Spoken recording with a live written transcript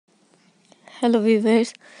Hello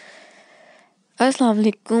viewers, Assalamu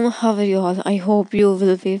alaikum. How are you all? I hope you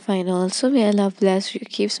will be fine also. May Allah bless you.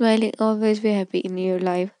 Keep smiling, always be happy in your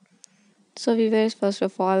life. So viewers, first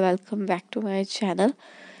of all, welcome back to my channel.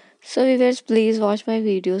 So viewers, please watch my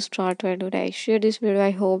video start to end when I share this video.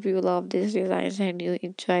 I hope you love these designs and you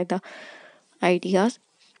enjoy the ideas.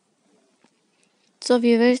 So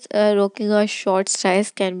viewers, rocking a short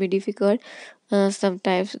styles can be difficult.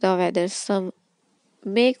 Sometimes the weather some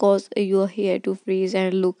may cause your hair to freeze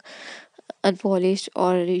and look unpolished,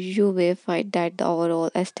 or you may find that the overall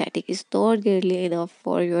aesthetic is not girly enough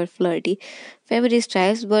for your flirty family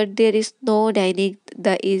styles. But there is no denying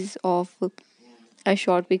the ease of a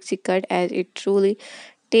short pixie cut, as it truly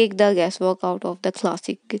take the guesswork out of the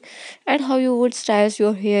classic and how you would style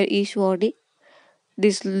your hair each morning.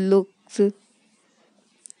 This looks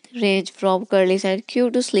range from curly and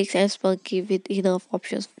cute to sleek and spunky with enough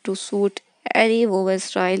options to suit any woman's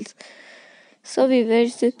styles. So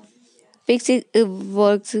viewers, pixie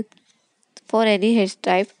works for any hair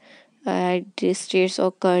type, and straight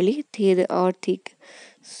or curly, thin or thick.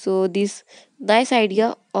 So this nice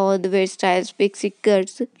idea on the hairstyles, pixie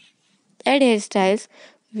cuts and hairstyles,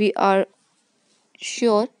 we are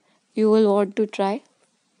sure you will want to try.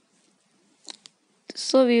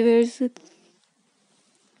 So viewers,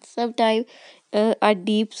 sometime a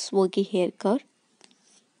deep smoky haircut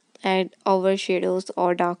and overshadows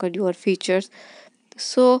or darken your features.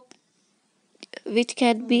 So which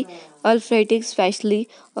can be alphabetic, especially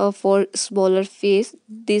for smaller face.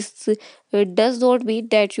 This does not mean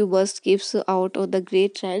that you must skip out on the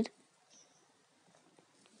great trend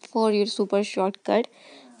for your super shortcut.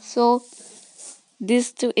 So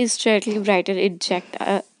this too is slightly brighter, inject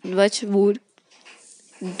a much mood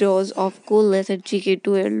dose of coolness and cheek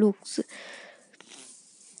into your looks.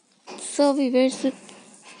 So viewers,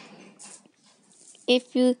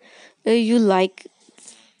 if you like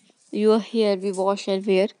your hair we wash and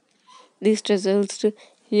wear, these results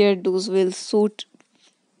hairdos will suit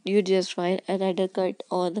you just fine. Another cut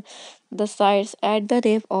on the sides at the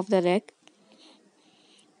nape of the neck.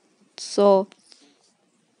 So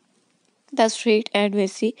the straight and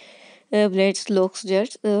messy blades looks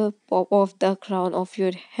just pop off the crown of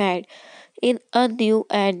your head in a new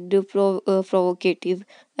and provocative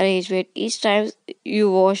arrangement each time you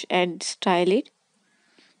wash and style it.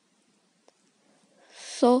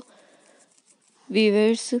 So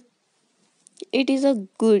viewers, it is a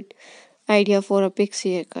good idea for a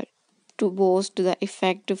pixie haircut to boost the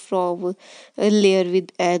effect from a layer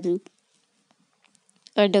with an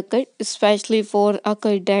undercut, especially for a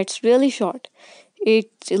cut that's really short.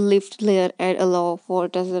 It lift layer and allow for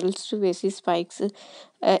tassels to basic spikes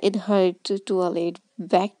inherent to a laid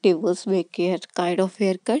back tables make a kind of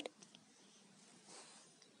haircut.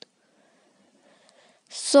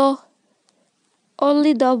 So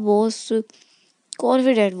only the most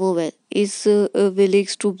confident woman is willing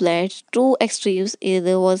to blend two extremes in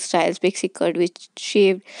one style pixie cut with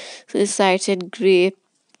shaved sides and gray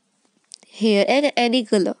hair and any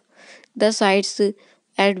color. The sides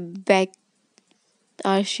and back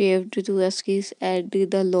are shaved to the skis and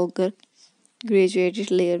the longer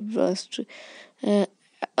graduated layer brushed uh,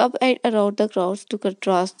 up and around the crowns to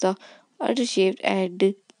contrast the undershaved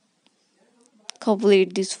and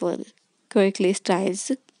complete this one correctly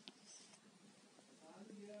styles.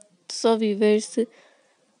 So viewers,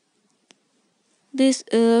 this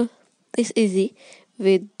is easy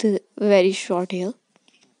with very short hair.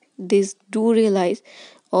 This do realize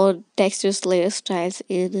on textures layer styles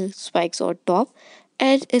in spikes on top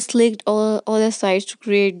and slicked on the sides to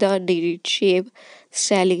create the needed shape.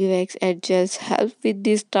 Styling wax and gels help with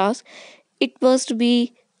this task. It must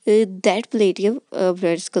be that platinum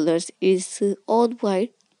blends colors is on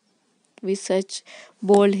point with such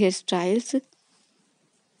bold hairstyles.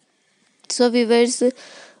 So viewers,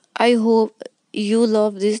 I hope you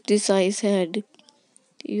love this designs and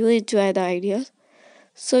you enjoy the ideas.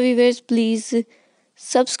 So viewers, please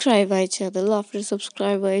subscribe my channel. After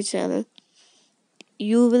subscribe my channel,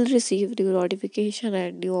 you will receive new notification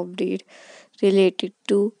and new update related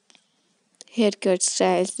to haircut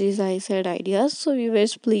styles, designs and ideas. So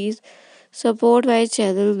viewers, please support my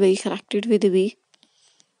channel, be connected with me.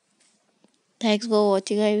 Thanks for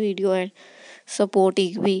watching my video and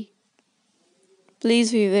supporting me.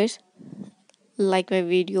 Please viewers, like my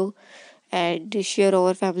video and share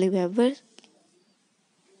our family members.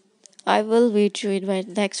 I will meet you in my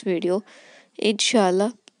next video.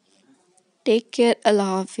 Inshallah. Take care. Allah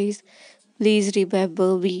Hafiz. Please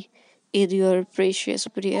remember me in your precious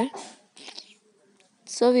prayer.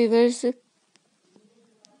 So viewers,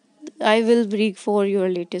 I will bring for your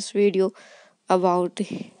latest video about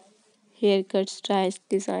haircut styles,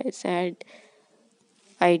 designs, and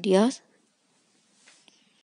ideas.